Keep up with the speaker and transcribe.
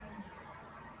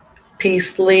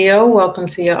Peace, Leo. Welcome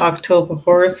to your October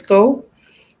horoscope.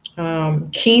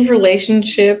 Key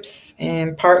relationships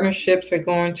and partnerships are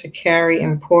going to carry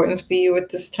importance for you at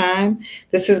this time.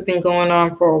 This has been going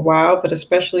on for a while, but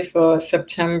especially for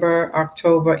September,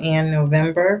 October, and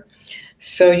November.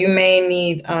 So you may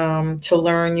need to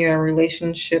learn your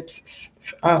relationships,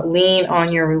 lean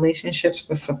on your relationships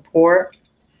for support.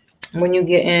 When you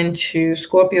get into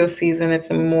Scorpio season,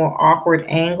 it's a more awkward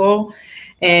angle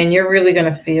and you're really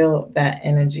going to feel that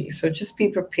energy. So just be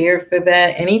prepared for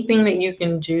that. Anything that you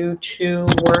can do to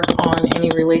work on any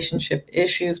relationship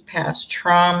issues, past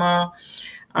trauma,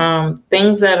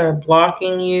 things that are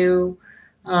blocking you,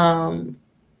 um,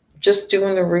 just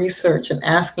doing the research and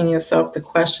asking yourself the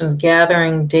questions,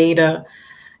 gathering data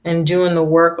and doing the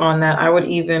work on that. I would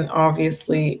even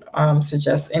obviously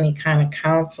suggest any kind of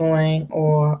counseling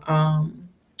or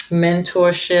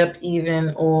mentorship,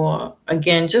 even, or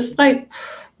again, just like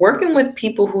working with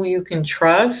people who you can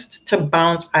trust to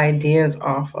bounce ideas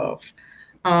off of.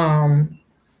 Um,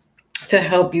 to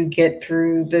help you get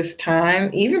through this time,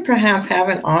 even perhaps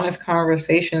having honest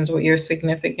conversations with your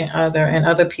significant other and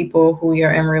other people who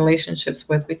you're in relationships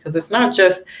with, because it's not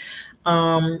just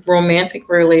romantic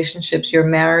relationships, your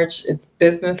marriage, it's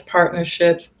business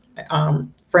partnerships,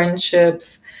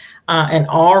 friendships, and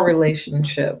all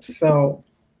relationships. So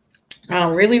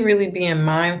really being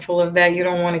mindful of that. You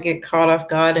don't want to get caught off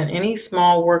guard, and any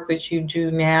small work that you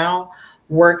do now,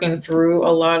 working through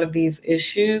a lot of these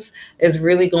issues, is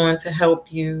really going to help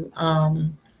you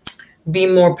be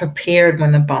more prepared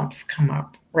when the bumps come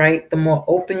up, right? The more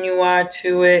open you are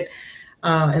to it,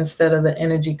 instead of the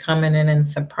energy coming in and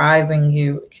surprising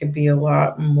you, it could be a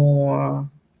lot more,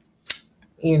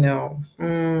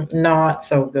 not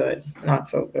so good, not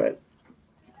so good.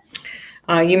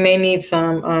 You may need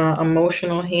some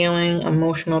emotional healing.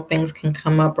 Emotional things can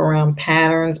come up around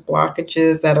patterns,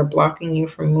 blockages that are blocking you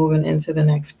from moving into the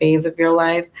next phase of your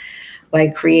life,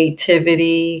 like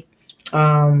creativity,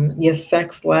 your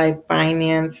sex life,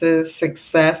 finances,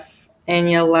 success in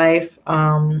your life,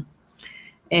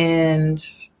 and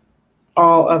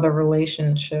all other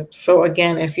relationships. So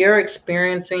again, if you're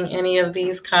experiencing any of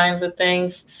these kinds of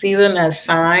things, see them as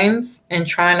signs and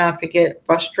try not to get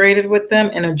frustrated with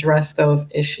them and address those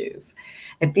issues.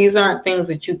 If these aren't things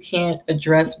that you can't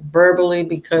address verbally,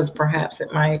 because perhaps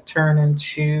it might turn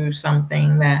into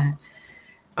something that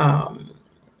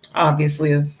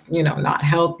obviously is, not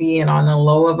healthy and on the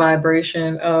lower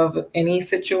vibration of any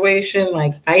situation,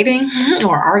 like fighting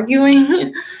or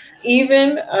arguing,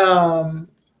 even,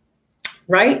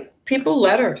 write people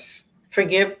letters,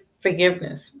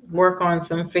 forgiveness, work on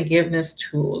some forgiveness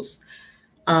tools,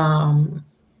 um,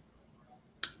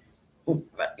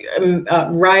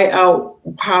 write out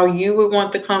how you would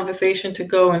want the conversation to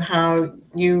go and how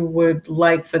you would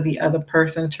like for the other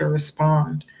person to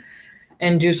respond,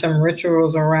 and do some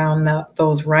rituals around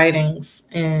those writings.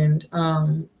 And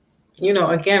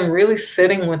again, really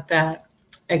sitting with that,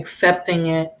 accepting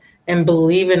it and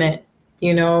believing it.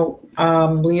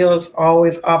 Leos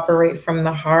always operate from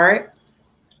the heart,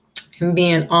 and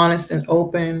being honest and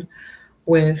open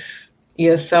with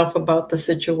yourself about the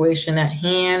situation at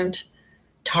hand,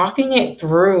 talking it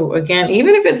through. Again,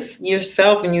 even if it's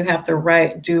yourself and you have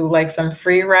to do like some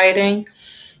free writing,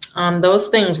 those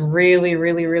things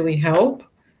really help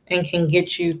and can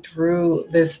get you through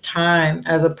this time,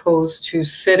 as opposed to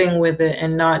sitting with it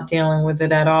and not dealing with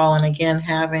it at all. And again,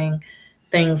 having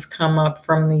things come up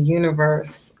from the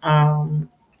universe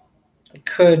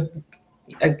could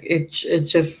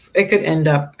it could end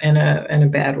up in a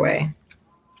bad way.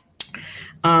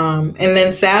 And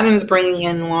then Saturn's bringing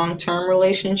in long-term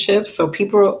relationships, so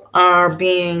people are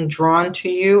being drawn to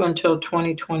you until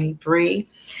 2023.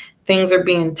 Things are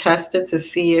being tested to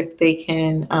see if they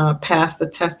can pass the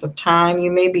test of time.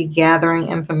 You may be gathering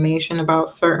information about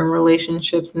certain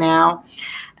relationships now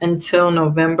until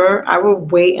November. I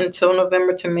would wait until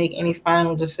November to make any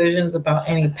final decisions about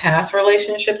any past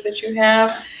relationships that you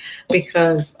have,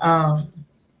 because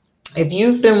if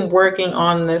you've been working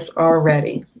on this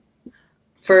already,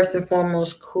 first and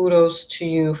foremost, kudos to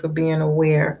you for being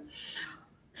aware.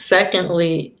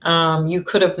 Secondly, you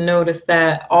could have noticed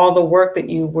that all the work that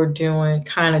you were doing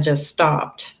kind of just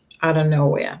stopped out of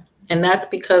nowhere. And that's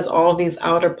because all these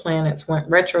outer planets went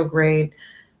retrograde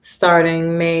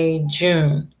starting May,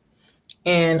 June.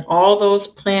 And all those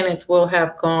planets will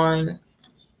have gone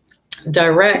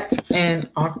direct in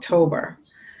October.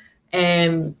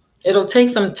 And it'll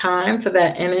take some time for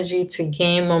that energy to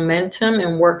gain momentum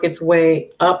and work its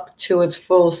way up to its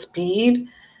full speed.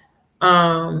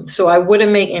 So I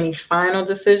wouldn't make any final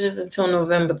decisions until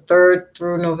November 3rd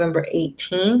through November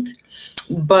 18th.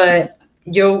 But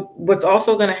what's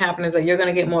also going to happen is that you're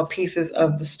going to get more pieces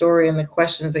of the story and the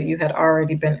questions that you had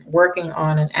already been working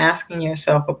on and asking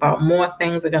yourself about. More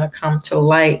things are going to come to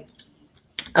light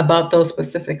about those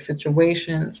specific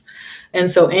situations.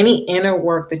 And so any inner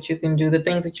work that you can do, the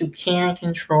things that you can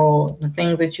control, the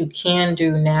things that you can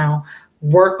do now,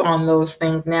 work on those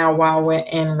things now while we're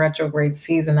in retrograde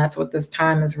season. That's what this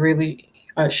time is really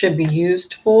should be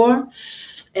used for.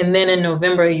 And then in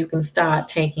November, you can start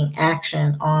taking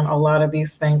action on a lot of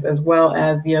these things, as well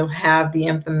as you'll have the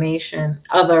information,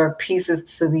 other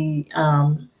pieces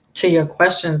to your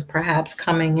questions perhaps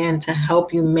coming in to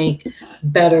help you make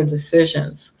better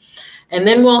decisions. And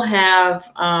then we'll have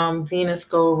Venus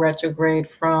go retrograde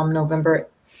from November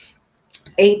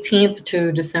 18th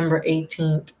to December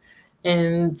 18th.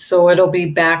 And so it'll be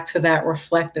back to that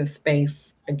reflective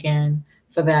space again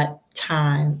for that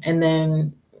time. And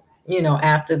then,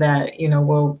 after that,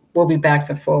 we'll be back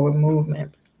to forward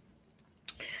movement.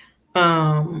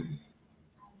 But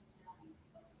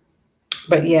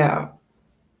yeah,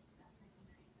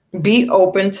 be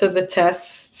open to the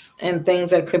tests and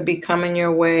things that could be coming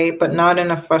your way, but not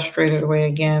in a frustrated way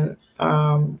again.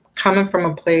 Coming from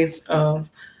a place of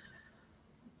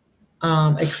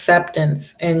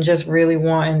acceptance and just really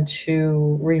wanting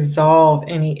to resolve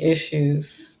any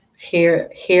issues,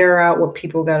 hear out what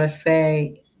people got to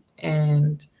say,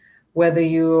 and whether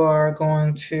you are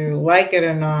going to like it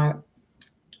or not,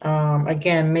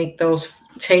 again,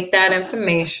 take that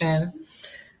information,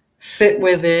 sit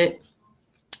with it,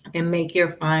 and make your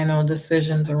final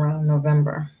decisions around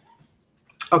November.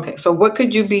 Okay, so what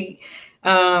could you be?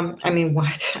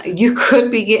 What? You could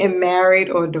be getting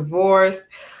married or divorced.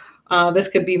 This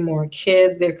could be more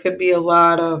kids. There could be a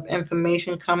lot of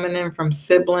information coming in from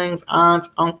siblings, aunts,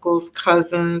 uncles,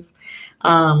 cousins,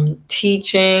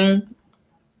 teaching,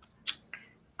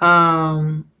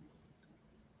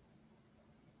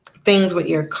 things with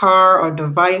your car or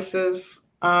devices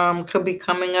could be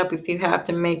coming up if you have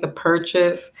to make a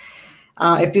purchase.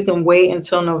 If you can wait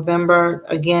until November,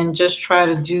 again, just try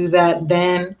to do that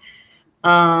then.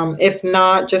 If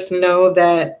not, just know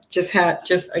that just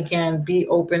again, be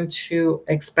open to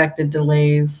expected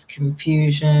delays,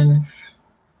 confusion,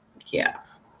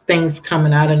 things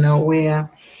coming out of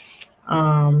nowhere.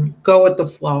 Go with the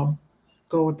flow.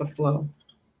 Go with the flow.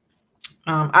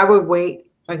 I would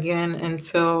wait again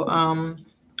until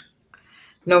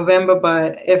November,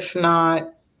 but if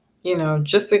not,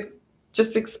 just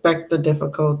expect the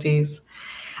difficulties.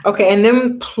 Okay, and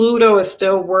then Pluto is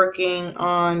still working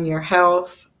on your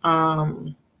health,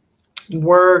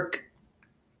 work,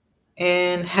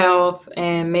 and health,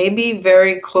 and maybe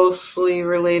very closely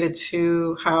related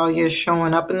to how you're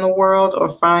showing up in the world or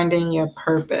finding your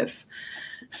purpose.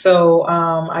 So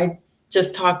I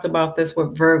just talked about this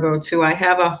with Virgo too. I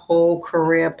have a whole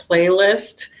career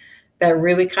playlist that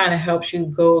really kind of helps you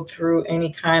go through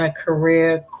any kind of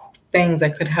career things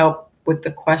that could help with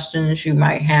the questions you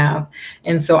might have.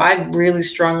 And so I really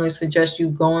strongly suggest you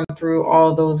going through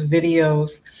all those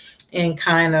videos and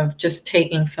kind of just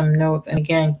taking some notes. And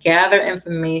again, gather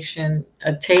information,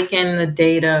 take in the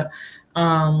data,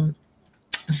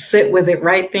 sit with it,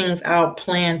 write things out,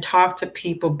 plan, talk to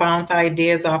people, bounce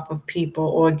ideas off of people,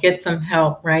 or get some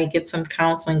help, right? Get some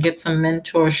counseling, get some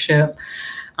mentorship.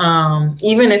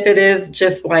 Even if it is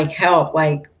just like help,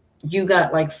 like you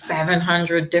got like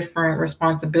 700 different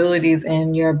responsibilities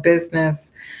in your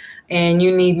business and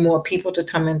you need more people to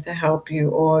come in to help you,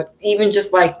 or even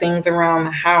just like things around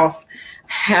the house,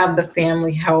 have the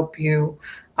family help you.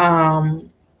 And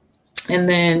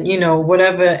then,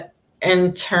 whatever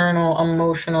internal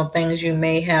emotional things you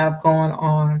may have going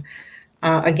on.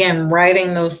 Again,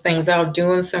 writing those things out,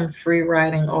 doing some free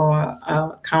writing or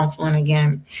counseling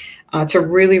again, to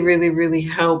really, really, really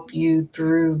help you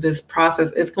through this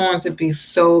process. It's going to be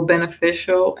so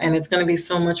beneficial, and it's going to be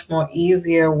so much more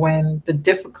easier when the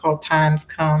difficult times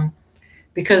come,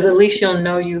 because at least you'll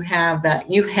know you have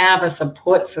a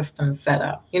support system set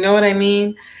up. You know what I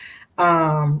mean?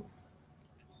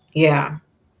 Yeah.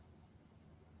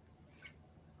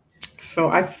 So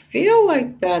I feel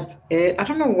like that's it. I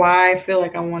don't know why I feel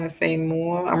like I want to say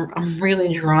more. I'm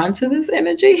really drawn to this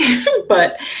energy,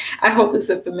 but I hope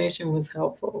this information was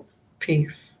helpful.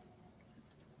 Peace.